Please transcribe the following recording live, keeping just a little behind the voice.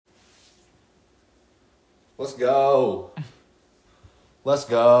Let's go. Let's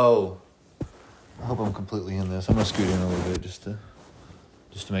go. I hope I'm completely in this. I'm gonna scoot in a little bit just to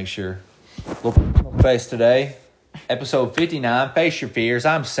make sure. Little face today. Episode 59. Face your fears.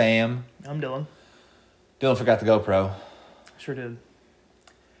 I'm Sam. I'm Dylan. Dylan forgot the GoPro. Sure did.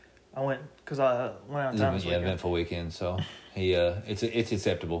 I went because I went out of town this weekend. Eventful weekend. So it's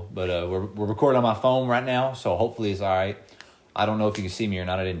acceptable. But we're recording on my phone right now, so hopefully it's all right. I don't know if you can see me or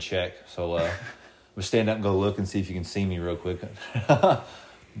not. I didn't check. So we'll stand up and go look and see if you can see me real quick.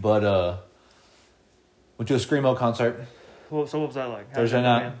 But went to a Screamo concert. So what was that like? Thursday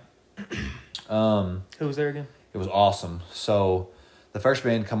night. Who was there again? It was awesome. So the first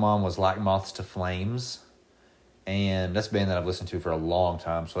band to come on was Like Moths to Flames. And that's a band that I've listened to for a long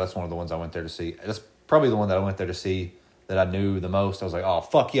time. So that's one of the ones I went there to see. That's probably the one that I went there to see that I knew the most. I was like, oh,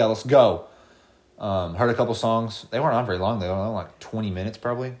 fuck yeah, let's go. Heard a couple songs. They weren't on very long. They were on like 20 minutes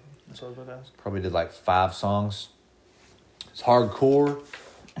probably. That's what I was about to ask. Probably did like 5 songs. It's hardcore.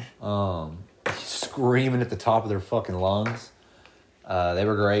 Screaming at the top of their fucking lungs. They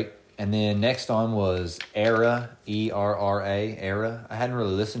were great. And then next on was Erra, E-R-R-A, Erra. I hadn't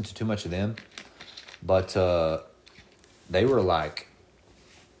really listened to too much of them. But they were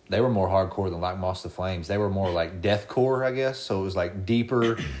more hardcore than Like Moths to Flames. They were more like deathcore, I guess. So it was like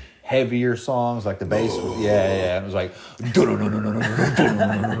deeper, heavier songs. Like the bass, It was like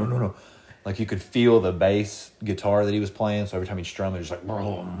like you could feel the bass guitar that he was playing. So every time he strummed, it just like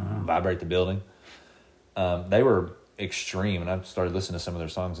vibrate the building. They were extreme, and I've started listening to some of their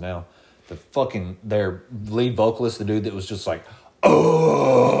songs now. Their lead vocalist, the dude that was just like,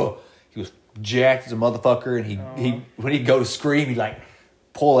 oh, he was jacked as a motherfucker, and he when he'd go to scream, he'd like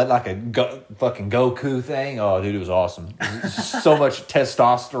pull it like a fucking Goku thing. Oh, dude, it was awesome. So much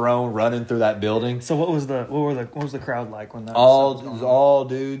testosterone running through that building. So what was the crowd like when that was all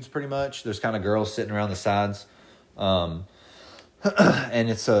dudes pretty much. There's kind of girls sitting around the sides. And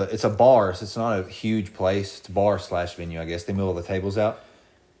it's a bar, so it's not a huge place. It's a bar / venue, I guess. They move all the tables out.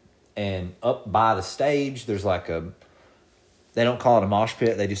 And up by the stage, there's like they don't call it a mosh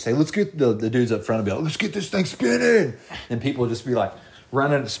pit. They just say, let's get the dudes up front and be like, let's get this thing spinning. And people will just be like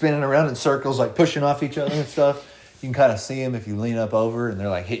spinning around in circles, like pushing off each other and stuff. You can kind of see them if you lean up over, and they're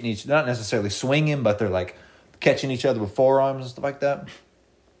like hitting not necessarily swinging, but they're like catching each other with forearms and stuff like that.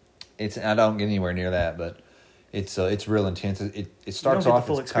 I don't get anywhere near that, but it's real intense. It starts off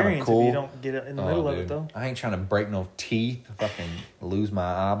as kind of cool. If you don't get in the middle of it, though. I ain't trying to break no teeth. Fucking lose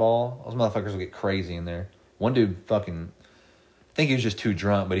my eyeball. Those motherfuckers will get crazy in there. One dude I think he was just too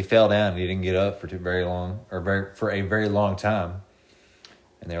drunk, but he fell down and he didn't get up for a very long time.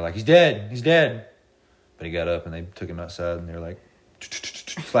 And they were like, he's dead. But he got up and they took him outside and they were like,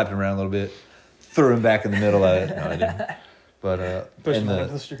 slapped him around a little bit, threw him back in the middle of it. No, they didn't. But pushed him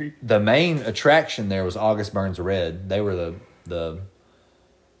onto the street. The main attraction there was August Burns Red. They were the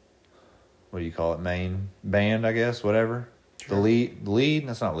what do you call it? Main band, I guess, whatever. Sure. The lead.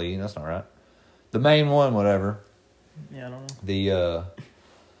 That's not lead. That's not right. The main one, whatever. Yeah, I don't know. The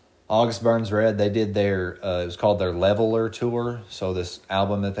August Burns Red. They did their. It was called their Leveler tour. So this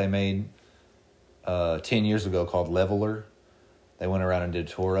album that they made 10 years ago called Leveler. They went around and did a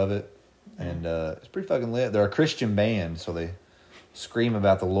tour of it. And it's pretty fucking lit. They're a Christian band, so they scream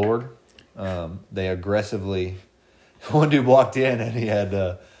about the Lord. They aggressively... One dude walked in and he had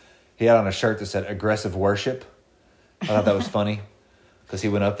on a shirt that said aggressive worship. I thought that was funny because he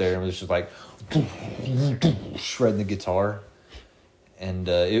went up there and was just like shredding the guitar. And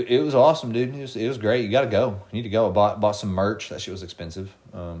it was awesome, dude. It was great. You got to go. You need to go. I bought some merch. That shit was expensive.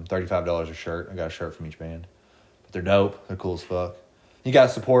 $35 a shirt. I got a shirt from each band. But they're dope. They're cool as fuck. You got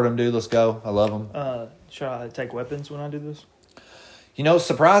to support them, dude. Let's go. I love them. Should I take weapons when I do this? You know,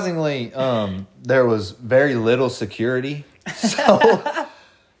 surprisingly, there was very little security.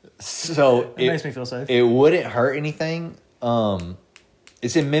 So it makes me feel safe. It wouldn't hurt anything.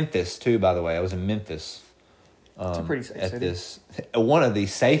 It's in Memphis, too, by the way. I was in Memphis. It's a pretty safe city. One of the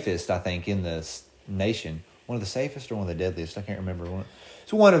safest, I think, in this nation. One of the safest or one of the deadliest. I can't remember one.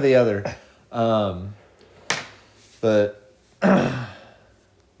 It's one or the other. But...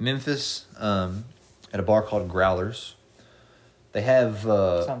 Memphis, at a bar called Growlers. They have...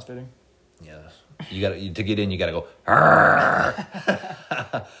 Sounds fitting. Yeah. To get in, you gotta go...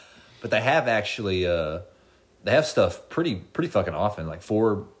 But they have actually... they have stuff pretty fucking often. Like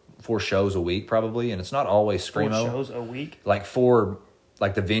four shows a week, probably. And it's not always Screamo. 4 shows a week? Like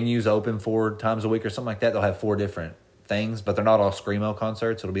the venues open 4 times a week or something like that. They'll have 4 different things. But they're not all Screamo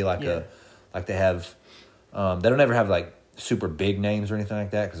concerts. It'll be like like they have... they don't ever have like... super big names or anything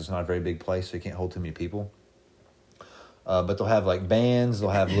like that because it's not a very big place, so you can't hold too many people. But they'll have like bands. They'll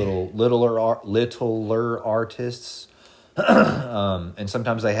have littler artists, and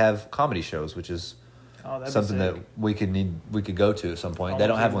sometimes they have comedy shows, which is something that we could go to at some point. They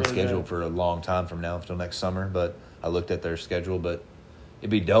don't have one scheduled for a long time from now until next summer, but I looked at their schedule. But it'd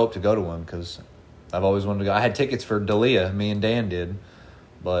be dope to go to one because I've always wanted to go. I had tickets for Dalia, me and Dan did,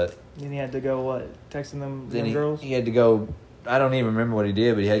 but then he had to go texting them girls. He had to go. I don't even remember what he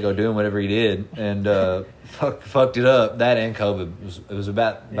did, but he had to go doing whatever he did and fucked it up. That and COVID it was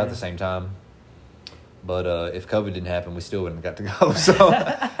about the same time. But if COVID didn't happen, we still wouldn't have got to go. So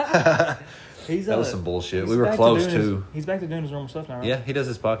that was some bullshit. We were close too. He's back to doing his normal stuff now, right? Yeah, he does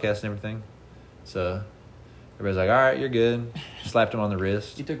his podcast and everything. So everybody's like, "All right, you're good." Slapped him on the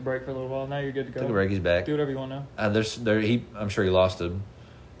wrist. You took a break for a little while. Now you're good to go. Took a break. He's back. Do whatever you want now. I'm sure he lost a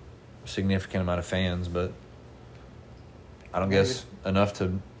significant amount of fans, but I don't guess enough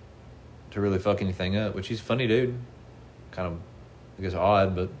to really fuck anything up. Which he's a funny dude. Kind of, I guess,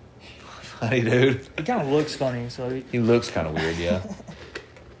 odd, but funny dude. He kind of looks funny, so he looks kind of weird. Yeah.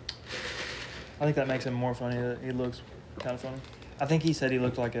 I think that makes him more funny. That he looks kind of funny. I think he said he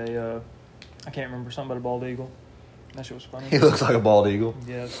looked like a. I can't remember, something about a bald eagle. That shit was funny. He looks like a bald eagle.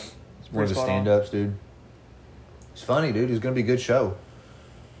 Yeah. One of the stand-ups, dude. It's funny, dude. It's going to be a good show.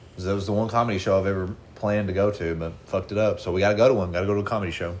 That was the one comedy show I've ever planned to go to, but fucked it up. So we got to go to one. Got to go to a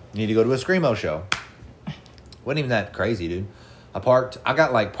comedy show. Need to go to a Screamo show. Wasn't even that crazy, dude. I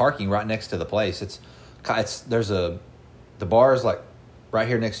got like parking right next to the place. The bar is like right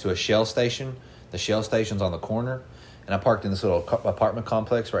here next to a Shell station. The Shell station's on the corner. And I parked in this little apartment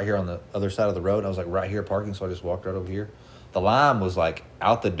complex right here on the other side of the road. And I was like right here parking, so I just walked right over here. The line was like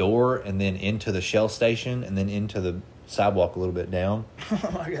out the door and then into the Shell station and then into the sidewalk a little bit down.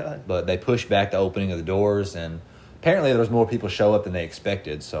 Oh my God. But they pushed back the opening of the doors, and apparently there was more people show up than they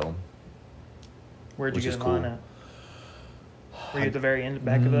expected. So where'd you get in line at? Were you at the very end,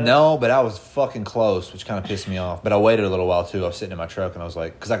 back of that? No, but I was fucking close, which kind of pissed me off. But I waited a little while, too. I was sitting in my truck, and I was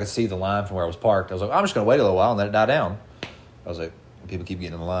like, because I could see the line from where I was parked. I was like, I'm just going to wait a little while and let it die down. I was like, people keep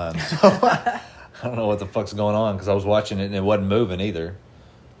getting in the line. So I don't know what the fuck's going on, because I was watching it, and it wasn't moving either.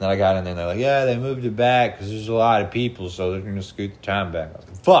 Then I got in there, and they're like, yeah, they moved it back because there's a lot of people, so they're going to scoot the time back. I was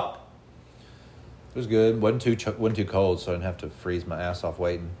like, fuck. It was good. Wasn't too cold, so I didn't have to freeze my ass off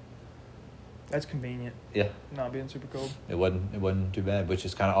waiting. That's convenient. Yeah. Not being super cold. It wasn't too bad, which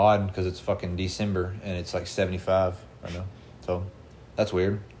is kind of odd because it's fucking December and it's like 75 right now. So that's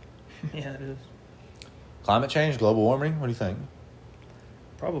weird. Yeah, it is. Climate change, global warming. What do you think?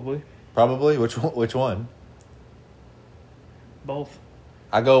 Probably. Which one? Both.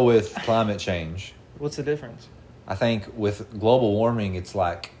 I go with climate change. What's the difference? I think with global warming, it's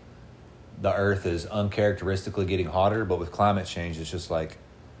like the Earth is uncharacteristically getting hotter, but with climate change, it's just like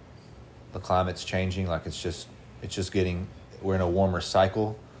the climate's changing. Like it's just we're in a warmer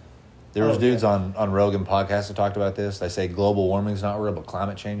cycle. There was dudes on Rogan podcast that talked about this. They say global warming's not real, but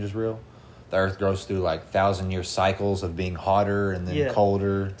climate change is real. The Earth goes through like 1,000-year cycles of being hotter and then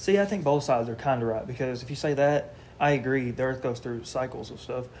colder. See, I think both sides are kind of right, because if you say that, I agree. The Earth goes through cycles of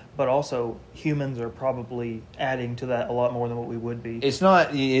stuff, but also humans are probably adding to that a lot more than what we would be. It's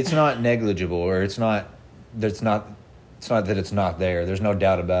not negligible, or it's not that it's not there. There's no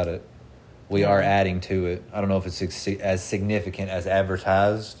doubt about it. We are adding to it. I don't know if it's as significant as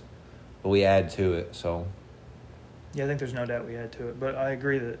advertised, but we add to it. So yeah, I think there's no doubt we add to it, but I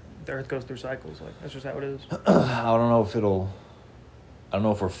agree that the Earth goes through cycles. Like that's just how it is. I don't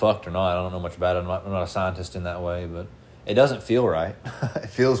know if we're fucked or not. I don't know much about it. I'm not a scientist in that way, but it doesn't feel right. It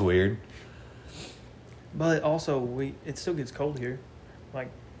feels weird. But also, it still gets cold here. Like,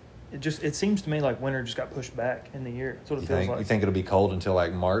 it seems to me like winter just got pushed back in the year. That's what it feels like. You think it'll be cold until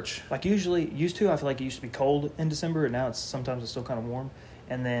like March? Like I feel like it used to be cold in December, and now sometimes it's still kind of warm.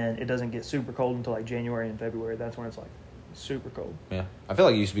 And then it doesn't get super cold until like January and February. That's when it's like super cold. Yeah. I feel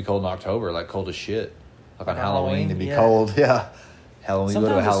like it used to be cold in October, like cold as shit. Like on Halloween it'd be cold. Yeah. Halloween, you go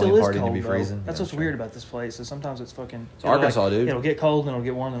to a Halloween party and it'd be freezing. That's what's weird about this place. Is sometimes it's fucking... It's Arkansas, dude. It'll get cold, then it'll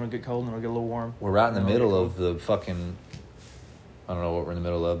get warm, then it'll get cold, then it'll get a little warm. We're right in the middle of the fucking... I don't know what we're in the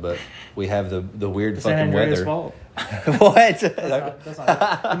middle of, but we have the weird fucking weather. San Andreas fault. What? That's not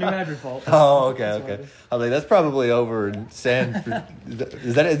it. The New Madrid fault. Oh, okay. I was like, that's probably over in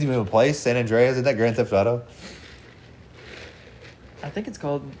Is that even a place? San Andreas? Isn't that Grand Theft Auto? I think it's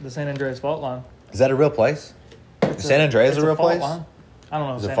called the San Andreas Fault Line. Is that a real place? San Andreas is a real place? Line. I don't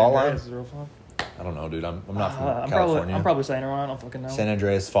know if San Andreas is a real fault. I don't know, dude. I'm not from California. I'm probably saying it wrong. I don't fucking know. San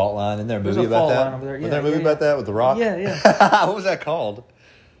Andreas Fault Line. Isn't there a movie about that? Over there. Was there a movie about that with The Rock? Yeah. What was that called?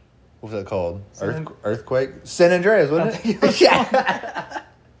 Earthquake? San Andreas, wasn't it? Yeah.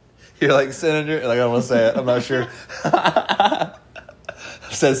 You're like San Andreas. Like I don't want to say it. I'm not sure.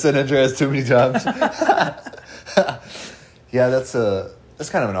 I've said San Andreas too many times. Yeah, that's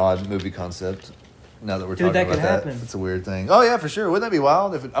kind of an odd movie concept. Now that we're talking that about could that, happen. it's a weird thing. Oh yeah, for sure. Wouldn't that be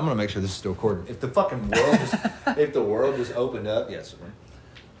wild? I'm gonna make sure this is still recording. If the fucking world, if the world just opened up, yes,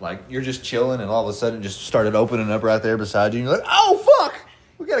 like you're just chilling and all of a sudden it just started opening up right there beside you, and you're like, oh fuck,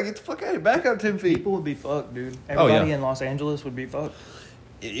 we gotta get the fuck out of here, back up 10 feet. People would be fucked, dude. Everybody yeah. in Los Angeles would be fucked.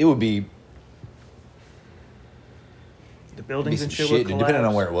 It would be. The buildings Some and shit shit, would dude, collapse. depending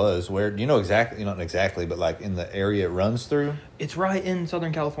on where it was. Where do you know exactly? Not exactly, but like in the area it runs through. It's right in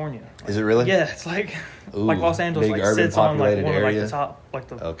Southern California. Is it really? Yeah, it's like Ooh, like Los Angeles, big like urban sits on like populated one of like area? the top, like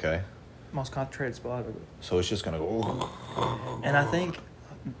the Okay, most concentrated spot of it. so it's just gonna go. And I think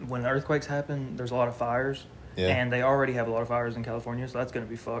when earthquakes happen, there's a lot of fires. Yeah. And they already have a lot of fires in California, so that's going to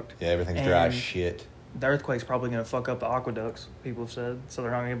be fucked. Yeah, everything's dry as And shit. The earthquake's probably going to fuck up the aqueducts, people have said, so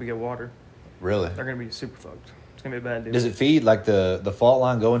they're not going to get water. Really? They're going to be super fucked. It's going to be a bad deal. Does it feed like the fault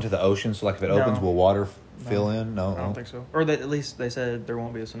line go into the ocean? So like if it opens, No. will water fill in? No, I don't think so. Or at least they said there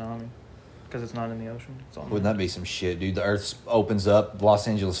won't be a tsunami because it's not in the ocean. It's on Wouldn't land. that be some shit, dude? The Earth opens up, Los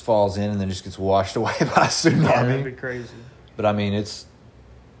Angeles falls in, and then just gets washed away by a Yeah, tsunami. that'd be crazy. But I mean,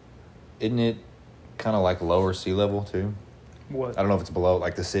 isn't it kind of like lower sea level too? What? I don't know if it's below,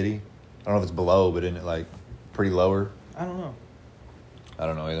 like the city. I don't know if it's below, but isn't it like pretty lower? I don't know. I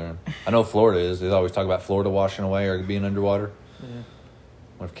don't know either. I know Florida is. They always talk about Florida washing away or being underwater. Yeah.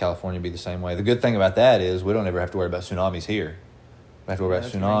 What if California be the same way? The good thing about that is we don't ever have to worry about tsunamis here. We have to worry about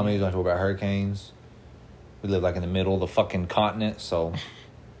That's tsunamis. great. We don't have to worry about hurricanes. We live like in the middle of the fucking continent, so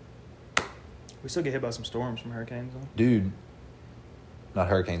We still get hit by some storms from hurricanes, though. dude, not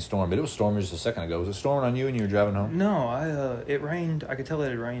hurricane storm, but it was storming just a second ago. Was it storming on you when you were driving home? No, it rained. I could tell it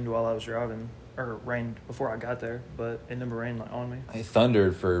had rained while I was driving, or rained before I got there, but it never rained like on me. It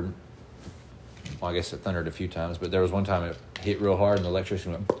thundered for. Well, I guess it thundered a few times, but there was one time it hit real hard and the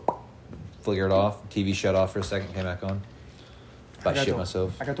electricity went flickered off. TV shut off for a second, came back on. About shit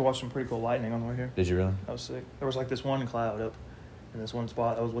myself. I got to watch some pretty cool lightning on the way here. Did you really? That was sick. There was like this one cloud up in this one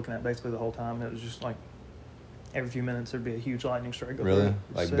spot I was looking at basically the whole time, and it was just like every few minutes there'd be a huge lightning strike. Go Really? through. It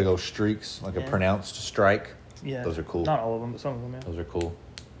was Like sick. big old streaks, like a Yeah. pronounced strike. Yeah. Those are cool. Not all of them, but some of them. Yeah. Those are cool.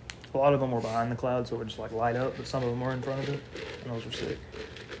 A lot of them were behind the cloud, so it would just like light up, but some of them were in front of it, and those were sick.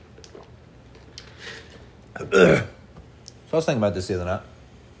 So I was thinking about this the other night.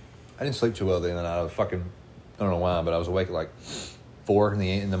 I didn't sleep too well the other night. I was fucking, I don't know why, but I was awake at like 4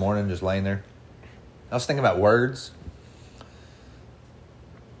 in the morning, just laying there. I was thinking about words.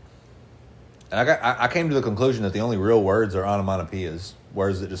 And I came to the conclusion that the only real words are onomatopoeias,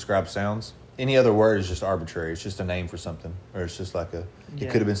 words that describe sounds. Any other word is just arbitrary. It's just a name for something, or it's just like it Yeah.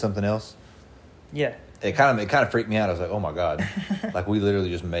 could have been something else. Yeah. It kind of freaked me out. I was like, oh my god, like we literally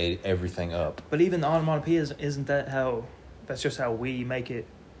just made everything up. But even the onomatopoeias, isn't that how? That's just how we make it.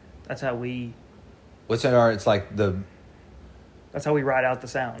 That's how we. What's in our? It's like the That's how we write out the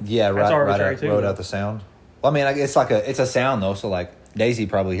sound. yeah, That's arbitrary too. wrote out the sound. Well, I mean, it's like it's a sound though. So like Daisy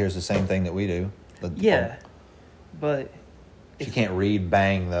probably hears the same thing that we do. Yeah, but She can't read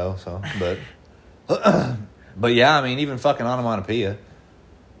bang though, so but but yeah, I mean even fucking onomatopoeia.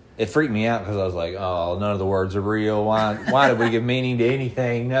 It freaked me out because I was like, oh, none of the words are real. Why did we give meaning to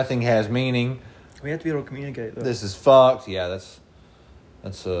anything? Nothing has meaning. we have to be able to communicate though. This is fucked. Yeah, that's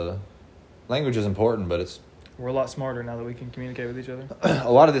language is important, but We're a lot smarter now that we can communicate with each other.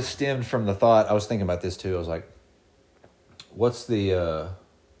 a lot of this stemmed from the thought. I was thinking about this too. I was like, what's the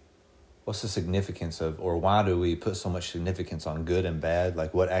significance of, or why do we put so much significance on good and bad?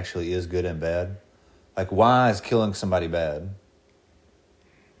 Like what actually is good and bad? Like why is killing somebody bad?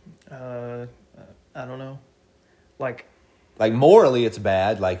 I don't know. Like Morally it's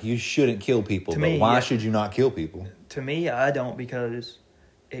bad. Like you shouldn't kill people, To but me, why yeah. should you not kill people? to me, I don't, because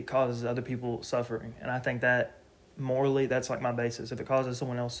it causes other people suffering, and I think that morally, that's like my basis. If it causes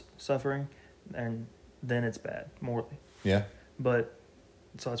someone else suffering, then it's bad morally. Yeah. But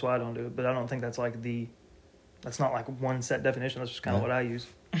so that's why I don't do it. But I don't think that's like that's not like one set definition. That's just kind of Yeah. what I use.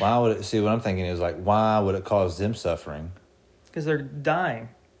 Why would it, see what I'm thinking is like, why would it cause them suffering? Because they're dying.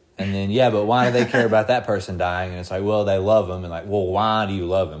 And then, yeah, but why do they care about that person dying? And it's like, well, they love them. And like, well, why do you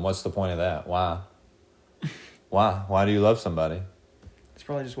love him? What's the point of that? Why? Why do you love somebody? It's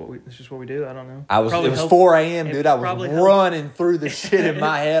probably just what we do. I don't know. It was 4 a.m., it dude. I was probably helped- running through the shit in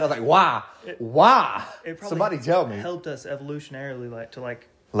my head. I was like, why? Why? It probably Somebody tell me. helped us evolutionarily, to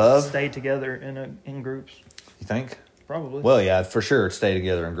Love? stay together in groups. You think? Probably. Well, yeah, for sure. Stay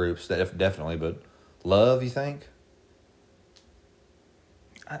together in groups, definitely. But love, you think?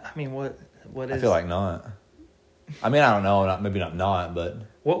 I mean, what is? I feel like not. I mean, I don't know. Maybe not, but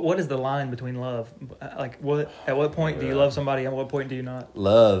What is the line between love? Like, at what point do you love somebody? At what point do you not?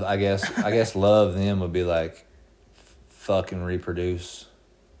 love, I guess love them would be like fucking reproduce.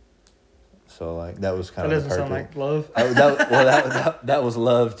 So like that was kind That of doesn't sound like love. that was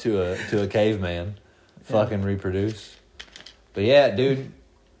love to a caveman. Fucking reproduce. But yeah, dude,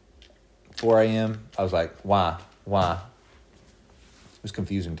 4 a.m. I was like, why? It was a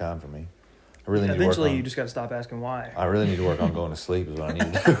confusing time for me. I really need to work Eventually, on, you just got to stop asking why. I really need to work on going to sleep is what I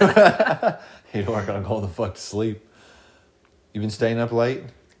need to do. I need to work on going the fuck to sleep. You been staying up late?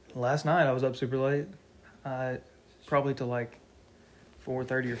 Last night, I was up super late. Probably till like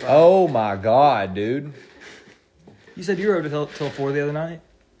 4:30 or 5. Oh my god, dude. You said you were up till 4 the other night?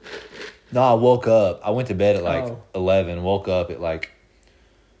 No, I woke up. I went to bed at like Oh. 11. Woke up at like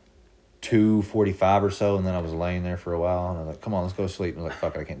 2:45 or so, and then I was laying there for a while, and I was like, come on, let's go to sleep. And I was like,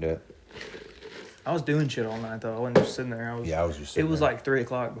 fuck it, I can't do it. I was doing shit all night, though. I wasn't just sitting there. I was just It sitting was there. like 3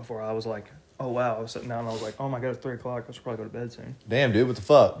 o'clock before I was like, oh, wow. I was sitting down and I was like, oh, my God, it's 3 o'clock. I should probably go to bed soon. Damn, dude, what the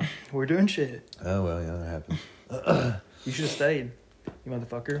fuck? We're doing shit. Oh, well, yeah, that happens. You should have stayed, you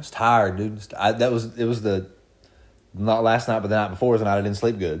motherfucker. I was tired, dude. It was not last night, but the night before was the night I didn't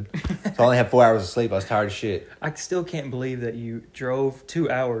sleep good. So I only had 4 hours of sleep. I was tired as shit. I still can't believe that you drove 2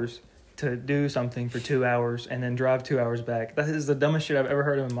 hours to do something for 2 hours and then drive 2 hours back. That is the dumbest shit I've ever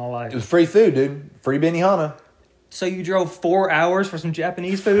heard of in my life. It was free food, dude. Free Benihana. So you drove 4 hours for some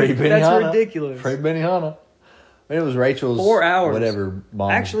Japanese food? Free That's Benihana. ridiculous. Free Benihana. I mean, it was Rachel's 4 hours. whatever mom.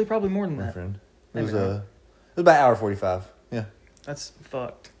 Actually, probably more than that. friend. It Maybe was not. it was about hour 45. Yeah. That's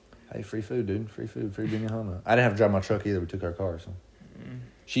fucked. Hey, free food, dude. Free food, free Benihana. I didn't have to drive my truck either. We took our car, so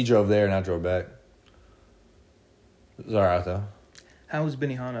she drove there and I drove back. It was all right though. How was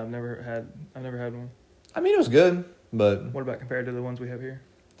Benihana? I've never had one. I mean, it was good, but What about compared to the ones we have here?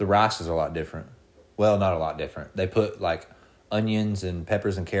 the rice is a lot different. Well, not a lot different. They put like onions and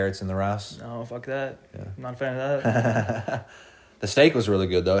peppers and carrots in the rice. No, fuck that. Yeah. I'm not a fan of that. The steak was really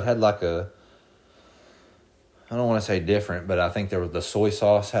good though. It had like I don't want to say different, but I think there was the soy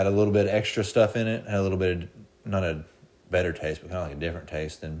sauce had a little bit of extra stuff in it. Had a little bit of, not a better taste, but kind of like a different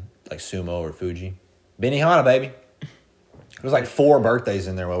taste than like Sumo or Fuji. Benihana, baby. There was like 4 birthdays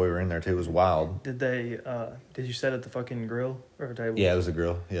in there while we were in there too. It was wild. Did you set at the fucking grill or table? Yeah, it was a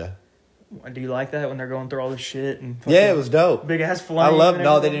grill. Yeah. Do you like that when they're going through all this shit and Yeah, it was dope. big ass flame? I love. and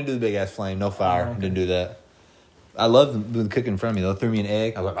No, they everything? didn't do the big ass flame. No fire. Oh, okay. Didn't do that. I love them cooking in front of me. They threw me an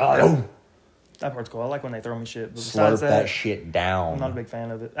egg. I was like, oh, That part's cool. I like when they throw me shit. But slurp besides that shit down. I'm not a big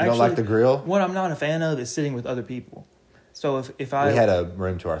fan of it. You don't like the grill? What I'm not a fan of is sitting with other people. So if I We had a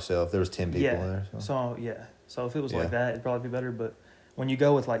room to ourselves. There was 10 people yeah, in there. So. So if it was Yeah. like that, it'd probably be better. But when you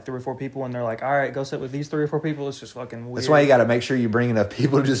go with like 3 or 4 people and they're like, all right, go sit with these 3 or 4 people, it's just fucking weird. That's why you got to make sure you bring enough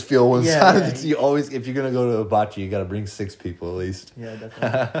people to just fill one Yeah, side yeah. of it. You always, if you're gonna go to a hibachi, you got to bring 6 people at least. Yeah,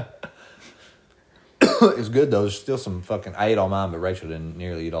 definitely. It was good though. There's still some fucking. I ate all mine, but Rachel didn't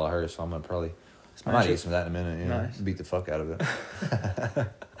nearly eat all of hers, so I'm gonna probably. I Smash might it. eat some of that in a minute. You know, Nice. beat the fuck out of it.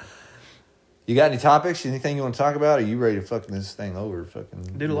 You got any topics? Anything you want to talk about? Or are you ready to fucking this thing over? Fucking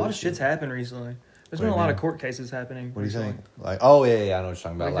Dude, a lot of bullshit? shit's happened recently. There's What been do a you lot mean? of court cases happening. What do you recently. think? Like, oh yeah, I know what you're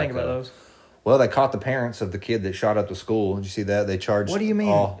talking What about. do you think about those? Well, they caught the parents of the kid that shot up the school. Did you see that? They charged. What do you mean?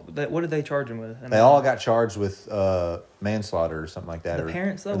 All, What did they charge him with? they all got charged with manslaughter or something like that. The or,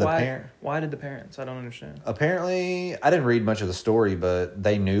 parents though. or the Why? parent- Why did the parents? I don't understand. Apparently, I didn't read much of the story, but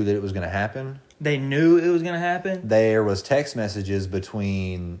they knew that it was going to happen. They knew it was gonna happen. There was text messages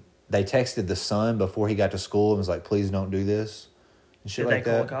between. They texted the son before he got to school and was like, "Please don't do this," and shit Did like they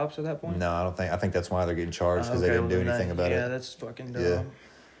call that. the cops at that point? No, I don't think. I think that's why they're getting charged because they Okay, didn't do well, then anything that- about Yeah, it. that's fucking dumb. Yeah.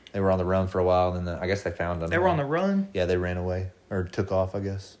 They were on the run for a while, and then I guess they found them. They were on the run. Yeah, they ran away or took off. I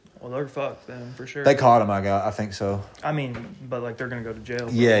guess Well, they're fucked then for sure. they caught him. I think so. I mean, but like they're gonna go to jail.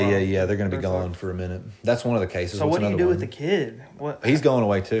 For Yeah, a while. yeah. They're going to be They're gone fucked. for a minute. That's one of the cases. So What's what do you another do one? with the kid? What? He's going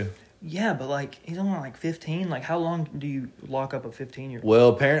away too. Yeah, but like he's only like 15. Like how long do you lock up a 15-year-old? Well,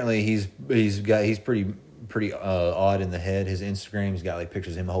 apparently he's pretty odd in the head. His Instagram's got like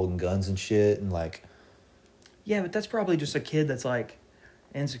pictures of him holding guns and shit, and like. Yeah, but that's probably just a kid that's like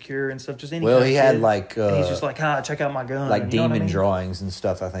insecure and stuff. Just any. Well, kind of he had kid. like And he's just like, check out my gun. like you know what I demon mean? drawings and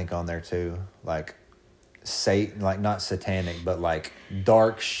stuff. I think on there too, like Satan, like not satanic, but like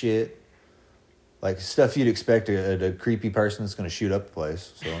dark shit, like stuff you'd expect a creepy person that's going to shoot up the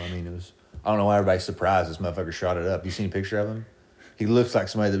place. So I mean, it was. I don't know why everybody's surprised this motherfucker shot it up. You seen a picture of him? He looks like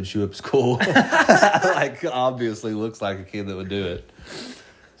somebody that would shoot up school. Like obviously looks like a kid that would do it.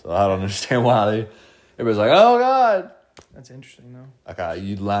 So I don't understand why everybody's like, oh god. That's interesting though. Like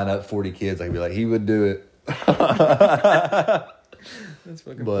you'd line up 40 kids, I'd be like, he would do it. That's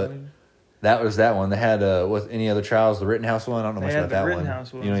fucking But- funny. That was that one. They had what? Any other trials? The Rittenhouse one. I don't know much They had about the that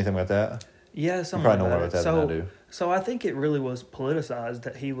Rittenhouse one. You know anything about that? Yeah, You something probably know like more that. about that than I do. So I think it really was politicized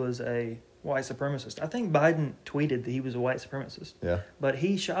that he was a white supremacist. I think Biden tweeted that he was a white supremacist. Yeah. But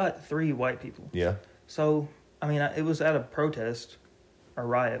he shot 3 white people. Yeah. So, I mean, it was at a protest or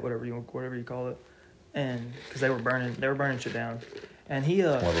riot, whatever you call it, and because they were burning shit down, and he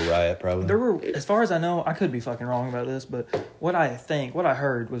More of a riot, probably. there were, as far as I know, I could be fucking wrong about this, but what I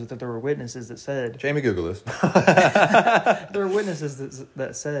heard was that there were witnesses that said Jamie, Google this. there were witnesses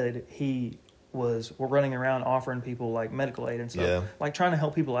that said he was running around offering people like medical aid and stuff, Yeah. like trying to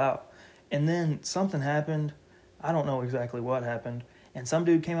help people out, and then something happened. I don't know exactly what happened. And some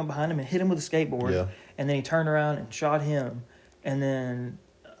dude came up behind him and hit him with a skateboard. Yeah. And then he turned around and shot him. And then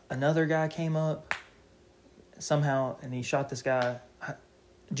another guy came up somehow and he shot this guy.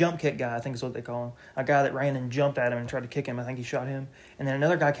 Jump kick guy, I think is what they call him. A guy that ran and jumped at him and tried to kick him. I think he shot him. And then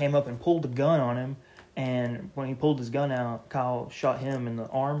another guy came up and pulled a gun on him. And when he pulled his gun out, Kyle shot him in the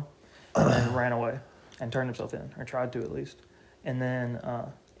arm and then ran away and turned himself in, or tried to at least. And then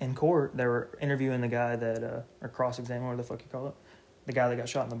in court, they were interviewing the guy that, or cross-examining, whatever the fuck you call it, the guy that got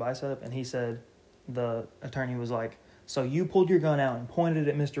shot in the bicep, and he said, the attorney was like, so you pulled your gun out and pointed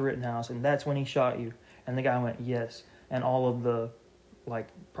it at Mr. Rittenhouse, and that's when he shot you? And the guy went, yes. And all of the, like,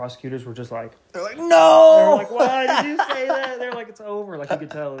 prosecutors were just like, They're like, they were no! like, why did you say that? They're like, it's over. Like, you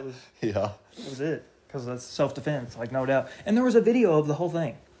could tell it was it. Because that's self-defense, like, no doubt. And there was a video of the whole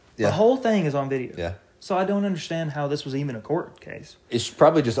thing. Yeah. The whole thing is on video. Yeah. So I don't understand how this was even a court case. It's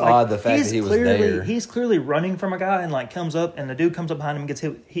probably just Like, odd the fact that he was there. He's clearly running from a guy and like comes up and the dude comes up behind him and gets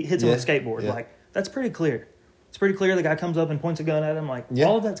hit. He hits him with a skateboard. Yeah. Like, that's pretty clear. It's pretty clear. The guy comes up and points a gun at him. Like, Yeah.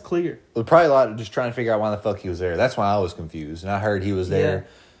 all of that's clear. Well, probably a lot of just trying to figure out why the fuck he was there. That's why I was confused. And I heard he was there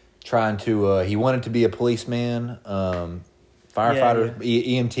trying to, he wanted to be a policeman, firefighter,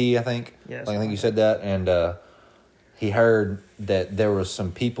 EMT, I think. Yes. Like, I think you said that. And he heard that there was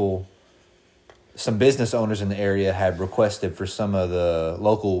some people, some business owners in the area had requested for some of the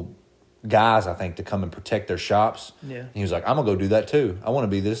local guys, I think, to come and protect their shops. Yeah. And he was like, I'm going to go do that too. I want to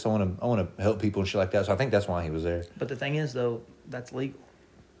be this. I want to help people and shit like that. So I think that's why he was there. But the thing is, though, that's legal.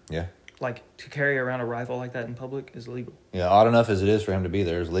 Yeah. Like, to carry around a rifle like that in public is legal. Yeah, odd enough as it is for him to be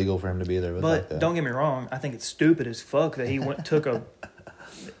there, it's legal for him to be there. With like But that. don't get me wrong. I think it's stupid as fuck that he took a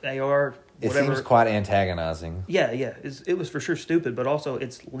AR, It whatever. seems quite antagonizing. Yeah. It was for sure stupid, but also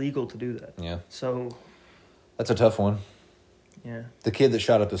it's legal to do that. Yeah. So, That's a tough one. yeah. The kid that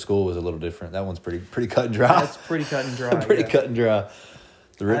shot up the school was a little different. That one's pretty cut and dry. That's pretty cut and dry. pretty yeah. cut and dry.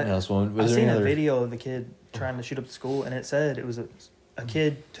 The Rittenhouse one. I Was there seen any a other? video of the kid trying to shoot up the school, and it said it was a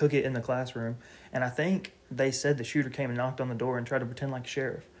kid took it in the classroom, and I think they said the shooter came and knocked on the door and tried to pretend like a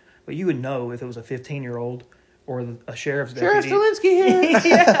sheriff. But you would know if it was a 15-year-old or a sheriff's Sheriff deputy. Stilinski here.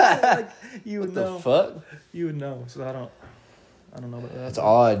 Yeah, like, you would What know. the fuck? You would know. So I don't know about that. That's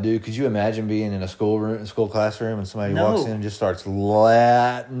odd, dude. Could you imagine being in a school classroom and somebody No. walks in and just starts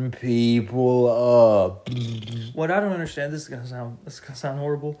latting people up? What I don't understand. This is gonna sound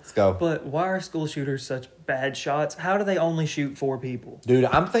horrible. Let's go. But why are school shooters such bad shots? How do they only shoot 4 people? Dude,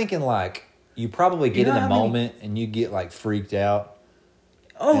 I'm thinking like you probably get know in a how many- moment and you get like freaked out.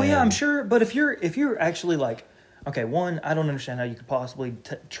 Oh yeah, And- I'm sure. But if you're actually like, okay, one, I don't understand how you could possibly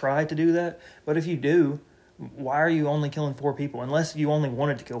try to do that. But if you do, why are you only killing 4 people? Unless you only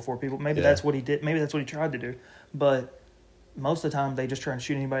wanted to kill 4 people, maybe Yeah. that's what he did. Maybe that's what he tried to do. But most of the time, they just try and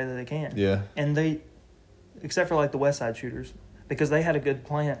shoot anybody that they can. Yeah. And except for like the West Side shooters, because they had a good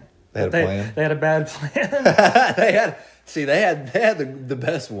plan. They had a plan. They had a bad plan. they had the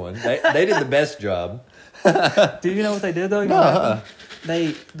best one. They did the best job. Do you know what they did though? You know No, what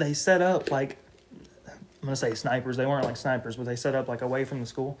happened? They set up like, I'm gonna say snipers. They weren't like snipers, but they set up like away from the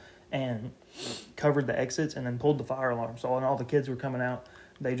school and covered the exits and then pulled the fire alarm. So when all the kids were coming out,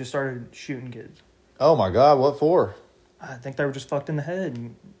 they just started shooting kids. Oh my God, what for? I think they were just fucked in the head.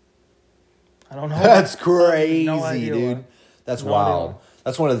 And I don't know. That's crazy, No idea dude. why. That's No wild. idea.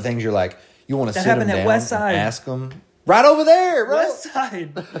 That's one of the things you're like, you want to That sit them happened at down West Side. and ask them. Right over there, bro. West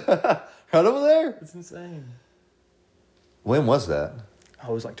Side. Right over there. It's insane. When was that? Oh,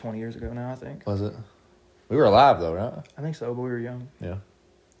 it was like 20 years ago now, I think. Was it? We were alive though, right? I think so, but we were young. Yeah.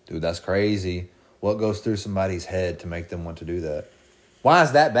 Dude, that's crazy. What goes through somebody's head to make them want to do that? Why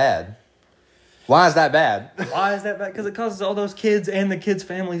is that bad? Why is that bad? Why is that bad? Because it causes all those kids and the kids'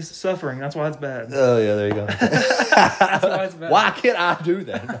 families suffering. That's why it's bad. Oh, yeah, there you go. That's why it's bad. Why can't I do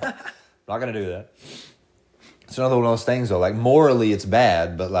that? Not going to do that. It's another one of those things, though. Like, morally, it's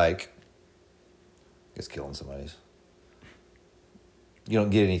bad, but, like, it's killing somebody's. You don't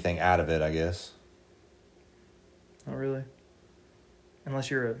get anything out of it, I guess. Not really.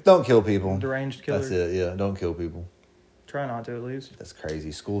 Unless you're a Don't kill people. deranged killer. That's it. Yeah, don't kill people. Try not to, at least. That's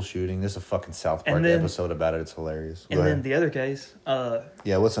crazy. School shooting. There's a fucking South Park And then- episode about it. It's hilarious. Go And then ahead. the other case,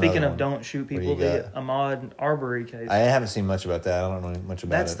 Yeah, what's speaking another of one? don't shoot What do people, you the got? Ahmaud Arbery case. I haven't seen much about that. I don't know much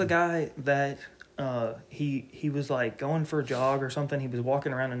about That's it. the guy that he was like going for a jog or something. He was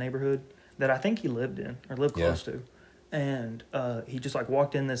walking around a neighborhood that I think he lived in or lived Yeah. close to, and he just like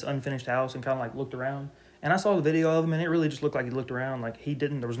walked in this unfinished house and kind of like looked around. And I saw the video of him, and it really just looked like he looked around. Like he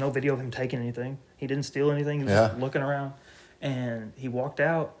didn't. There was no video of him taking anything. He didn't steal anything. He was just looking around, and he walked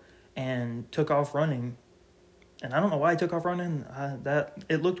out and took off running. And I don't know why he took off running.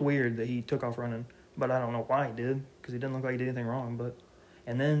 It looked weird that he took off running, but I don't know why he did because he didn't look like he did anything wrong. But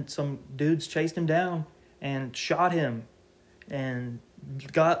and then some dudes chased him down and shot him, and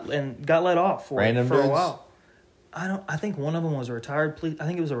got let off for Random a dudes? while. I think one of them was a retired police. I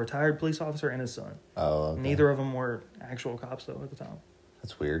think it was a retired police officer and his son. Oh, okay. Neither of them were actual cops though at the time.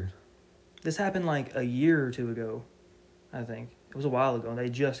 That's weird. This happened like a year or two ago. I think it was a while ago. They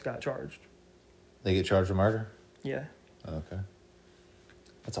just got charged. They get charged with murder? Yeah. Okay.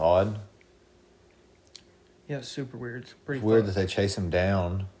 That's odd. Yeah, it's super weird. It's pretty It's weird fucked. that they chase him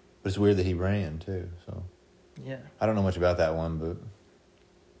down, but it's weird that he ran too. So Yeah. I don't know much about that one, but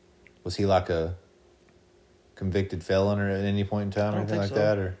was he like a convicted felon or at any point in time I or don't anything like think so.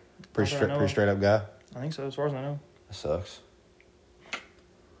 that, or pretty Not that I know pretty of. straight up guy? I think so, as far as I know. That sucks.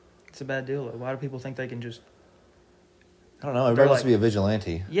 It's a bad deal though. Why do people think they can just I don't know. Everybody wants like- to be a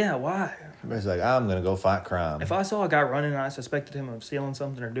vigilante. Yeah, why? Everybody's like, I'm gonna go fight crime. If I saw a guy running and I suspected him of stealing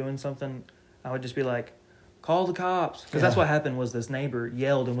something or doing something, I would just be like, call the cops. Because that's Yeah. what happened was this neighbor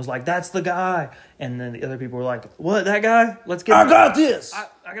yelled and was like, that's the guy. And then the other people were like, what, that guy? Let's get I got this. I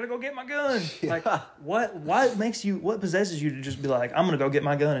gotta go get my gun. Like, what possesses you to just be like, I'm gonna go get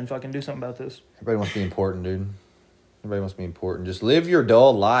my gun and fucking do something about this? Everybody wants to be important, dude. Everybody wants to be important. Just live your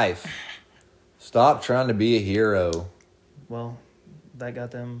dull life. Stop trying to be a hero. Well, that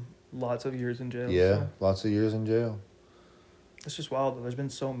got them lots of years in jail. Yeah, so. lots of years in jail. It's just wild though. There's been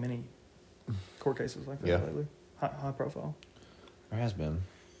so many court cases like that Yeah. lately. High profile. There has been.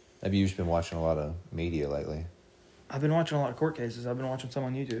 Maybe you've just been watching a lot of media lately. I've been watching a lot of court cases. I've been watching some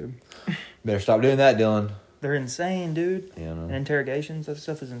on YouTube. Better stop doing that, Dylan. They're insane, dude. Yeah, I know. And interrogations, that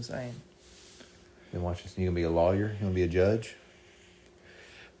stuff is insane. Been watching. You gonna be a lawyer? You gonna be a judge?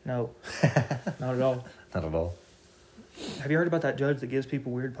 No, not at all. Not at all. Have you heard about that judge that gives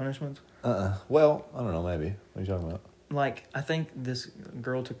people weird punishments? Well, I don't know. Maybe. What are you talking about? Like, I think this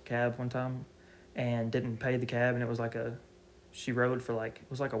girl took a cab one time and didn't pay the cab, and it was like she rode for like, it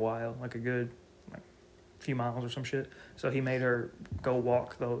was like a while, like a good, like, few miles or some shit. So he made her go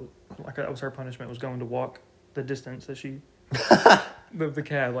walk, though. Like, that was her punishment, was going to walk the distance that she, the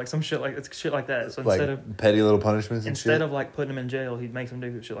cab, like some shit like, it's shit like that. So Like instead of, petty little punishments and instead shit? of like putting him in jail, he'd make them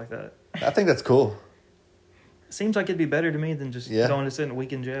do shit like that. I think that's cool. Seems like it'd be better to me than just Yeah. going to sit in a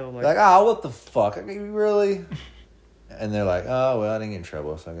week in jail. Like, oh, what the fuck? I mean, really? And they're like, oh, well, I didn't get in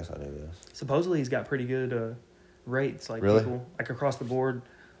trouble, so I guess I'll do this. Supposedly he's got pretty good rates. Like Really? people, like across the board,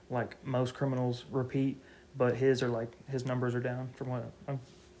 like most criminals repeat, but his numbers are down from what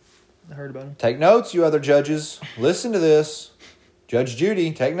I heard about him. Take notes, you other judges. Listen to this. Judge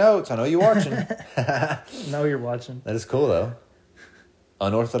Judy, take notes. I know you're watching. No, you're watching. That is cool, though.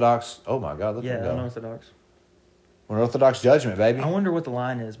 Unorthodox. Oh, my God. Look at Yeah, him go. unorthodox. Unorthodox judgment, baby. I wonder what the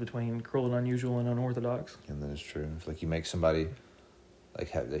line is between cruel and unusual and unorthodox. And then it's true. It's like you make somebody,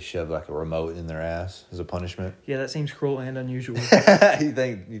 like, they shove, like, a remote in their ass as a punishment. Yeah, that seems cruel and unusual. You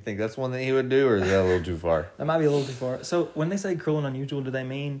think that's one that he would do, or is that a little too far? That might be a little too far. So when they say cruel and unusual, do they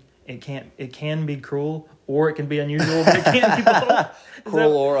mean it can be cruel or it can be unusual, but it can't be both?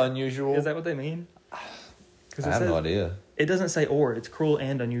 Cruel or unusual? Is that what they mean? Because I have no idea. It doesn't say or. It's cruel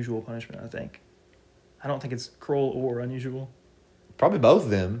and unusual punishment, I think. I don't think it's cruel or unusual. Probably both of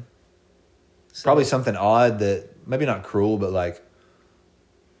them. So, Probably something odd that, maybe not cruel, but like,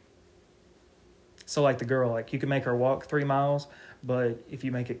 So like the girl, like you can make her walk 3 miles, but if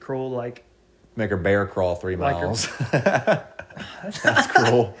you make it cruel, like make her bear crawl 3 Like her- miles. That's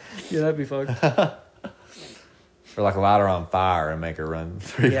cruel. yeah, that'd be fucked. Or like light her on fire and make her run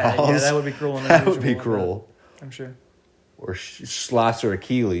 3 Yeah, miles. yeah, that would be cruel and That would be unusual, cruel. I'm sure. Or slice her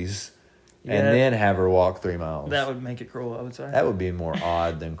Achilles Yeah, and then have her walk 3 miles. that would make it cruel, I would say. That would be more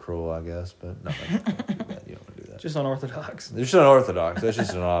odd than cruel, I guess. But no, you don't do that. You don't want to do that. Just unorthodox. They're just unorthodox. That's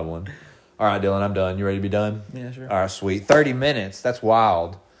just an odd one. All right, Dylan, I'm done. You ready to be done? Yeah, sure. All right, sweet. 30 minutes. That's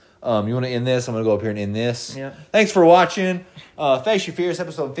wild. You want to end this? I'm going to go up here and end this. Yeah. Thanks for watching. Face Your Fears,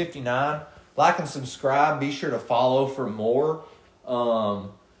 episode 59. Like and subscribe. Be sure to follow for more.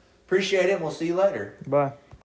 Appreciate it. We'll see you later. Bye.